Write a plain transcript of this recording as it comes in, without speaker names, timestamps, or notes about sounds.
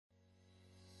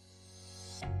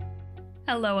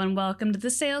Hello and welcome to the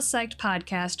Sales Psyched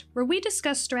podcast, where we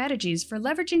discuss strategies for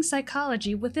leveraging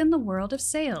psychology within the world of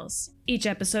sales. Each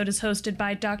episode is hosted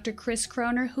by Dr. Chris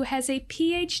Kroner, who has a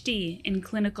PhD in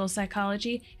clinical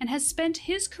psychology and has spent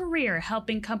his career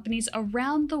helping companies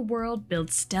around the world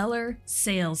build stellar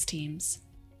sales teams.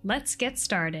 Let's get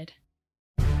started.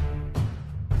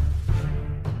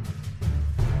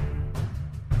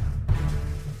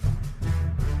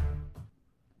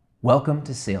 Welcome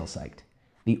to Sales Psyched,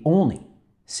 the only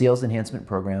sales enhancement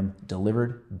program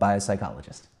delivered by a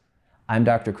psychologist. I'm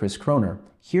Dr. Chris Kroner,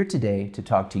 here today to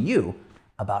talk to you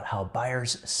about how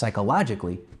buyers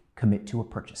psychologically commit to a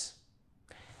purchase.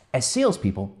 As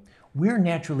salespeople, we're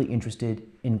naturally interested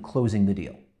in closing the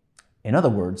deal. In other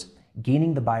words,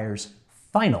 gaining the buyer's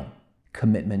final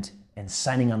commitment and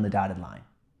signing on the dotted line.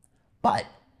 But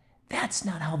that's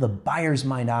not how the buyer's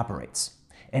mind operates,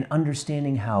 and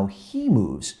understanding how he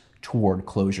moves toward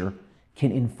closure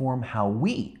can inform how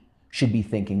we should be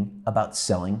thinking about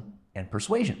selling and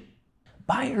persuasion.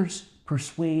 Buyers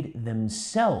persuade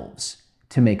themselves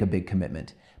to make a big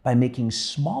commitment by making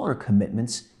smaller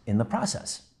commitments in the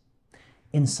process.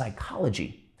 In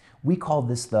psychology, we call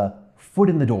this the foot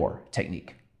in the door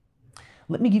technique.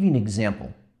 Let me give you an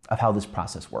example of how this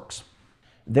process works.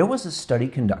 There was a study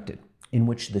conducted in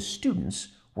which the students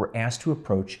were asked to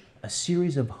approach a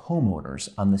series of homeowners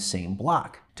on the same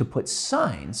block to put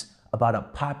signs about a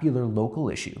popular local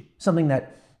issue, something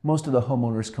that most of the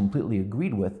homeowners completely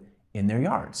agreed with, in their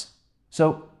yards.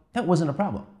 So that wasn't a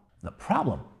problem. The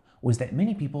problem was that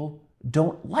many people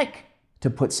don't like to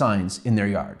put signs in their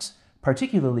yards,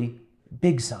 particularly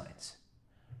big signs.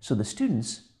 So the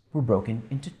students were broken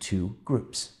into two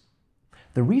groups.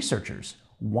 The researchers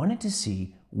wanted to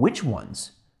see which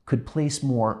ones could place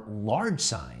more large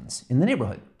signs in the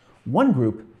neighborhood. One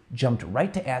group jumped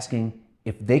right to asking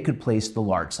if they could place the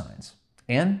large signs.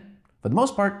 And for the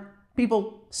most part,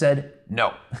 people said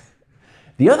no.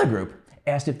 The other group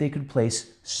asked if they could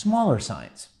place smaller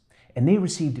signs, and they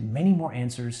received many more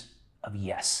answers of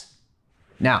yes.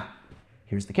 Now,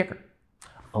 here's the kicker.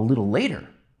 A little later,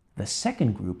 the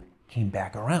second group came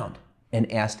back around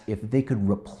and asked if they could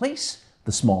replace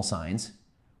the small signs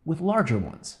with larger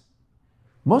ones.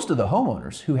 Most of the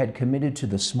homeowners who had committed to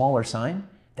the smaller sign,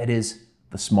 that is,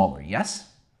 the smaller yes,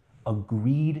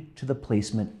 agreed to the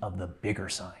placement of the bigger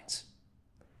signs.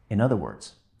 In other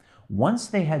words, once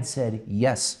they had said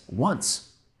yes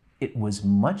once, it was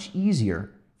much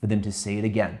easier for them to say it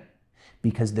again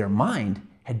because their mind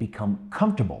had become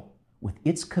comfortable with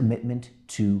its commitment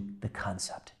to the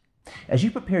concept. As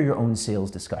you prepare your own sales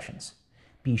discussions,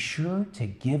 be sure to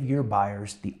give your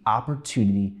buyers the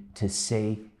opportunity to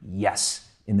say yes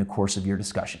in the course of your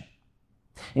discussion.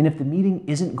 And if the meeting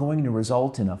isn't going to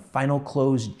result in a final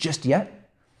close just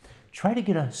yet, try to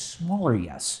get a smaller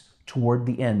yes toward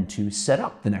the end to set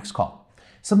up the next call.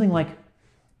 Something like,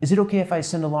 is it okay if I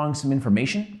send along some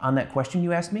information on that question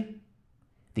you asked me?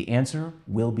 The answer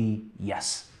will be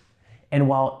yes. And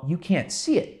while you can't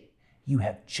see it, you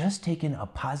have just taken a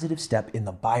positive step in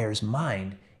the buyer's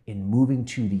mind in moving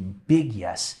to the big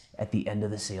yes at the end of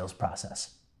the sales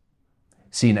process.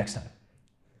 See you next time.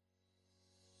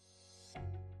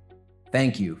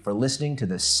 Thank you for listening to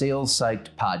the Sales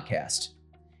Psyched podcast.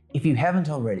 If you haven't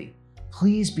already,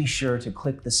 please be sure to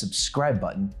click the subscribe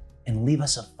button and leave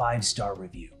us a 5-star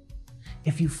review.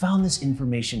 If you found this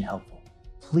information helpful,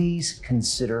 please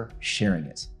consider sharing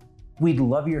it. We'd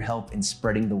love your help in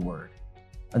spreading the word.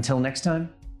 Until next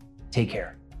time, take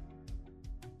care.